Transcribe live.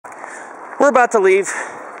We're about to leave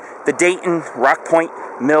the Dayton Rock Point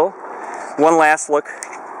Mill. One last look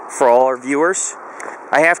for all our viewers.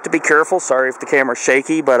 I have to be careful, sorry if the camera's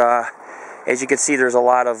shaky, but as you can see, there's a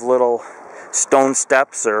lot of little stone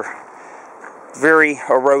steps, or very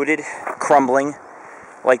eroded, crumbling,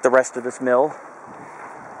 like the rest of this mill.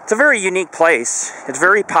 It's a very unique place. It's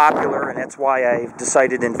very popular, and that's why I've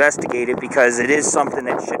decided to investigate it, because it is something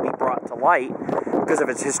that should be brought to light because of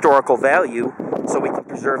its historical value, so we can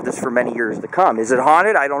preserve this for many years to come. Is it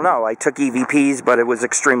haunted? I don't know. I took EVPs, but it was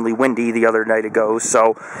extremely windy the other night ago,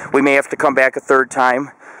 so we may have to come back a third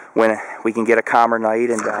time when we can get a calmer night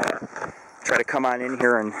and try to come on in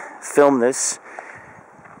here and film this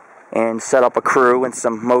and set up a crew and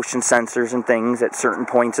some motion sensors and things at certain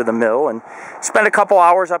points of the mill and spend a couple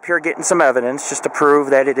hours up here getting some evidence just to prove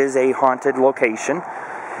that it is a haunted location.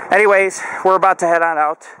 Anyways, we're about to head on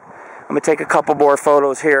out. I'm going to take a couple more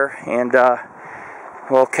photos here, and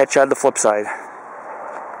we'll catch you on the flip side.